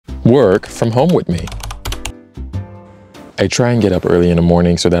work from home with me. I try and get up early in the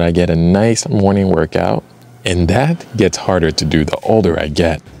morning so that I get a nice morning workout, and that gets harder to do the older I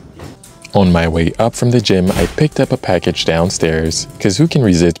get. On my way up from the gym, I picked up a package downstairs, because who can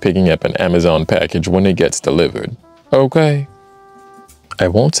resist picking up an Amazon package when it gets delivered? Okay. I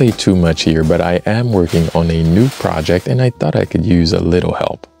won't say too much here, but I am working on a new project and I thought I could use a little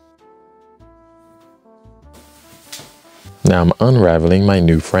help. Now I'm unraveling my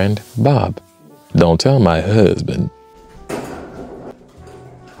new friend, Bob. Don't tell my husband.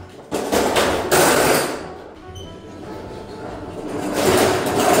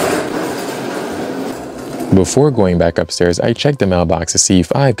 Before going back upstairs, I check the mailbox to see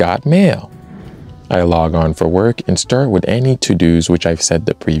if I've got mail. I log on for work and start with any to-dos which I've set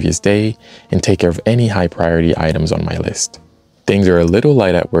the previous day and take care of any high priority items on my list. Things are a little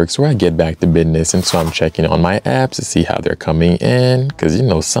light at work, so I get back to business, and so I'm checking on my apps to see how they're coming in, because you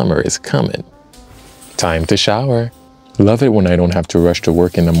know summer is coming. Time to shower. Love it when I don't have to rush to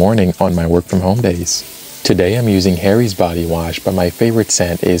work in the morning on my work from home days. Today I'm using Harry's body wash, but my favorite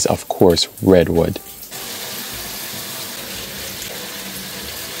scent is of course Redwood.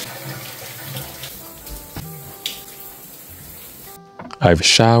 I've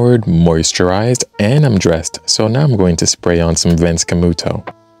showered, moisturized, and I'm dressed, so now I'm going to spray on some Vince Camuto.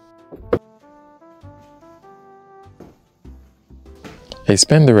 I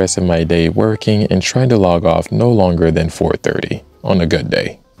spend the rest of my day working and trying to log off no longer than 4:30 on a good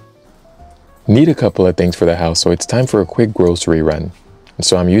day. Need a couple of things for the house, so it's time for a quick grocery run.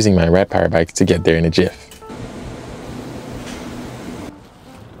 So I'm using my rat power bike to get there in a jiff.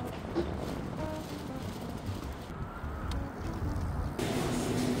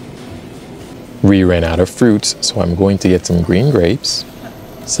 We ran out of fruits, so I'm going to get some green grapes,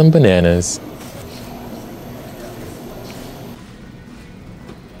 some bananas,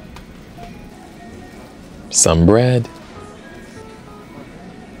 some bread,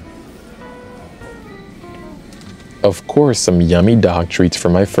 of course some yummy dog treats for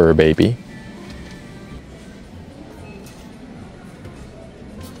my fur baby,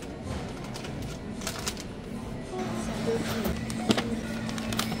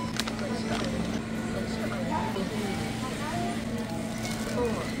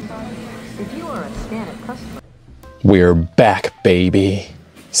 we're back, baby.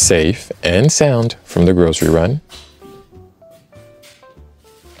 Safe and sound from the grocery run.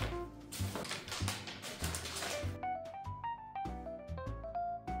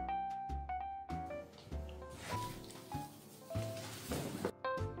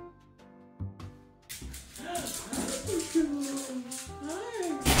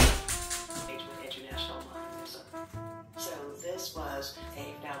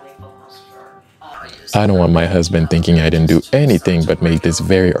 I don't want my husband thinking I didn't do anything but make this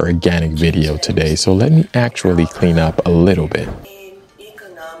very organic video today, so let me actually clean up a little bit.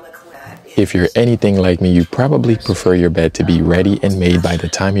 If you're anything like me, you probably prefer your bed to be ready and made by the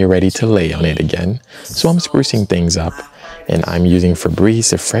time you're ready to lay on it again. So I'm sprucing things up, and I'm using Febreze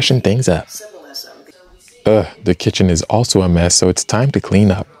to freshen things up. The kitchen is also a mess, so it's time to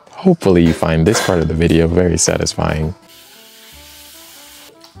clean up. Hopefully you find this part of the video very satisfying.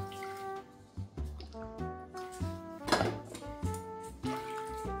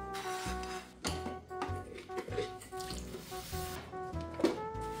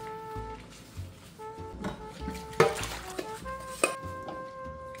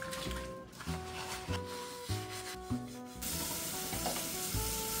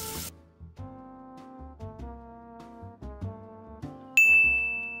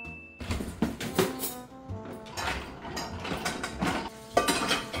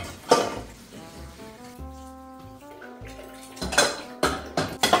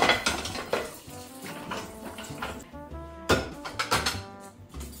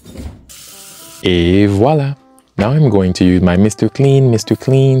 Et voila! Now I'm going to use my Mr.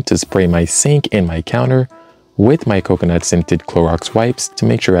 Clean to spray my sink and my counter with my coconut scented Clorox wipes to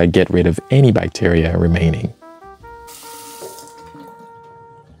make sure I get rid of any bacteria remaining.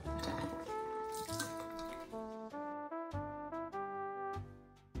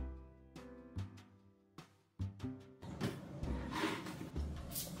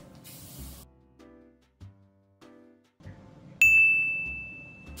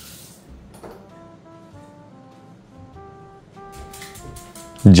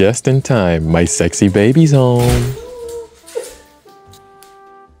 Just in time, my sexy baby's home.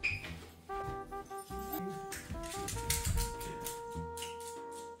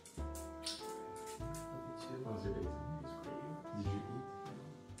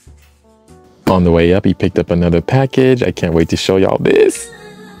 On the way up, he picked up another package. I can't wait to show y'all this.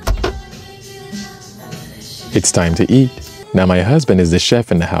 It's time to eat. Now my husband is the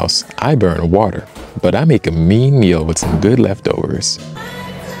chef in the house. I burn water, but I make a mean meal with some good leftovers.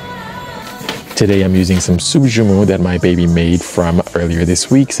 Today I'm using some soup jumeau that my baby made from earlier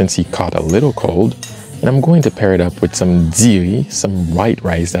this week since he caught a little cold. And I'm going to pair it up with some diri, some white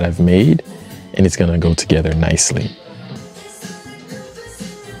rice that I've made, and it's gonna go together nicely.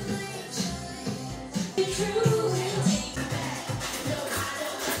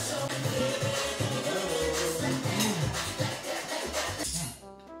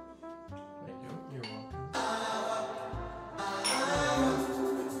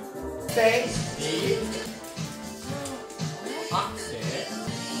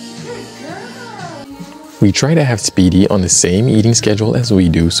 We try to have Speedy on the same eating schedule as we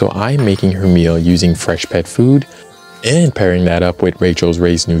do, so I'm making her meal using fresh pet food and pairing that up with Rachel's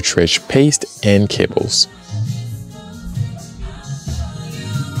Raised Nutrish paste and kibbles.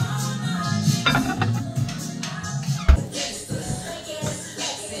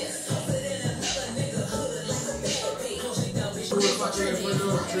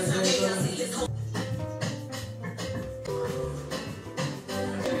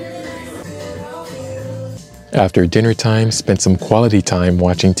 After dinner time, spent some quality time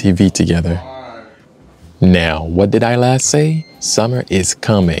watching TV together. Now, what did I last say? Summer is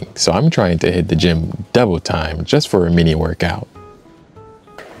coming, so I'm trying to hit the gym double time just for a mini workout.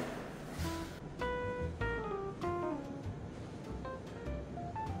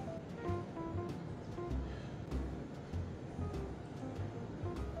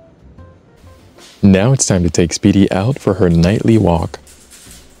 Now it's time to take Speedy out for her nightly walk.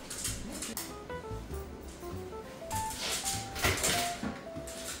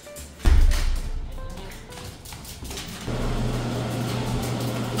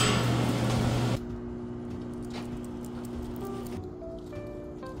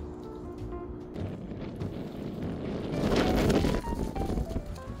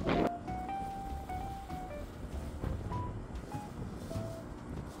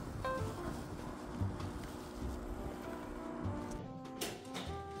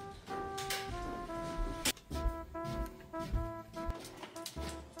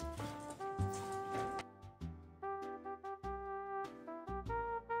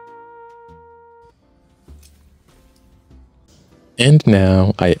 And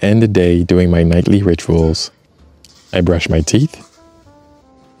now I end the day doing my nightly rituals. I brush my teeth.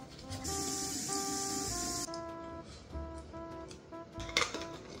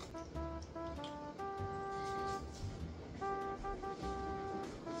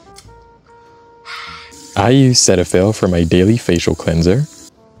 I use Cetaphil for my daily facial cleanser.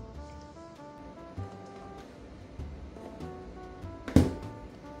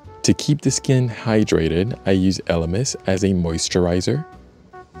 To keep the skin hydrated, I use Elemis as a moisturizer,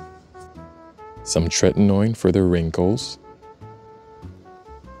 some tretinoin for the wrinkles,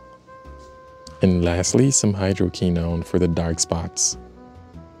 and lastly, some hydroquinone for the dark spots.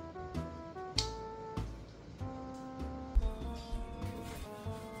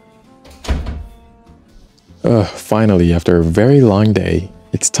 Finally, after a very long day,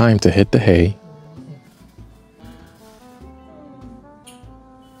 it's time to hit the hay.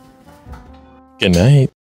 Good night.